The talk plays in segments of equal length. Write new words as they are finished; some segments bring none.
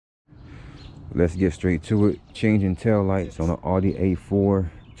Let's get straight to it. Changing tail lights on an Audi A4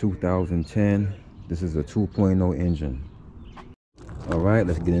 2010. This is a 2.0 engine. All right,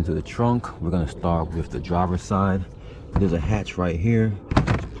 let's get into the trunk. We're gonna start with the driver's side. There's a hatch right here.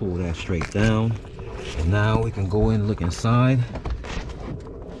 Let's pull that straight down. And now we can go in and look inside.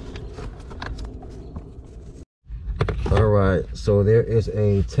 All right, so there is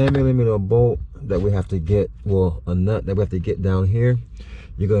a 10mm bolt that we have to get, well, a nut that we have to get down here.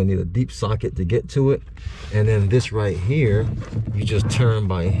 You're gonna need a deep socket to get to it. And then this right here, you just turn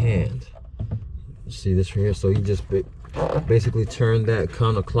by hand. See this right here? So you just basically turn that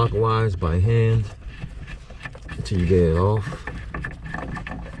counterclockwise by hand until you get it off.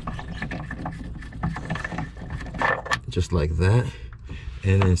 Just like that.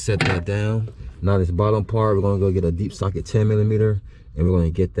 And then set that down. Now this bottom part, we're gonna go get a deep socket 10mm and we're gonna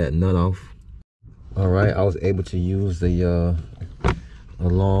get that nut off. All right, I was able to use the a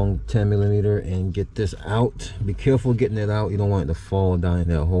long 10mm and get this out. Be careful getting it out. You don't want it to fall down in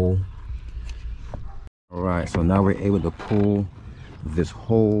that hole. All right, so now we're able to pull this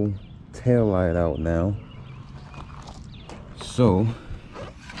whole tail light out now. So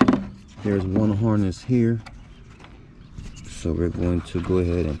there's one harness here. So we're going to go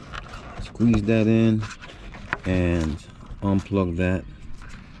ahead and squeeze that in and unplug that.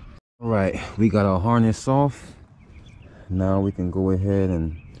 All right, we got our harness off. Now we can go ahead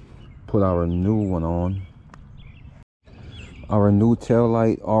and put our new one on. Our new tail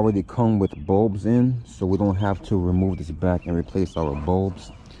light already come with bulbs in, so we don't have to remove this back and replace our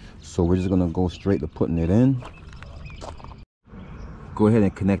bulbs. So we're just gonna go straight to putting it in. Go ahead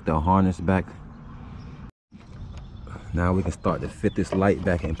and connect the harness back. Now we can start to fit this light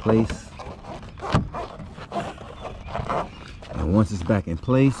back in place. And once it's back in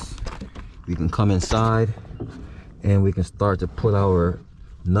place, we can come inside and we can start to put our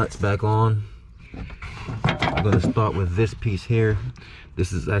nuts back on. I'm going to start with this piece here.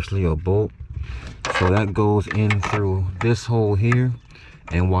 This is actually a bolt. So that goes in through this hole here.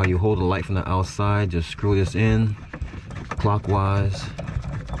 And while you hold the light from the outside, just screw this in clockwise.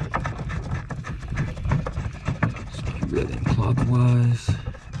 Screw it in clockwise.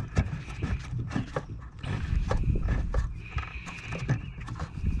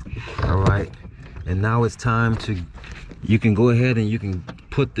 All right. And now it's time to, you can go ahead and you can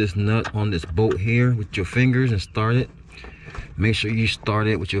put this nut on this bolt here with your fingers and start it. Make sure you start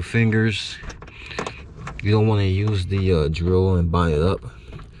it with your fingers. You don't want to use the drill and bind it up.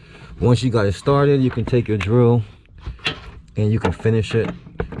 Once you got it started, you can take your drill and you can finish it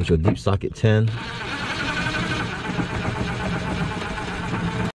with your deep socket 10.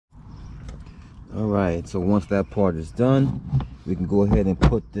 All right, so once that part is done, we can go ahead and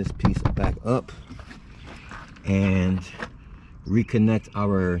put this piece back up and reconnect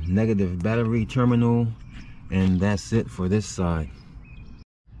our negative battery terminal, and that's it for this side.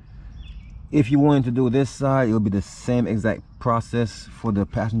 If you wanted to do this side, it'll be the same exact process for the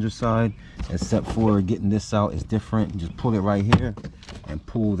passenger side, except for getting this out is different. Just pull it right here and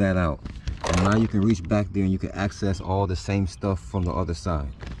pull that out, and now you can reach back there and you can access all the same stuff from the other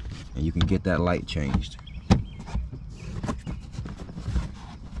side, and you can get that light changed.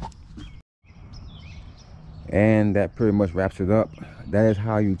 And that pretty much wraps it up. That is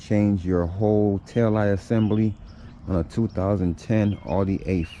how you change your whole taillight assembly on a 2010 Audi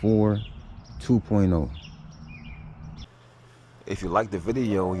A4 2.0. If you liked the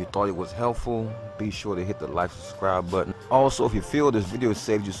video, you thought it was helpful, be sure to hit the like, subscribe button. Also, if you feel this video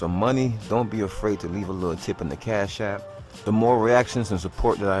saved you some money, don't be afraid to leave a little tip in the Cash App. The more reactions and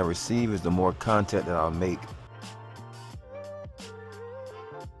support that I receive is the more content that I'll make.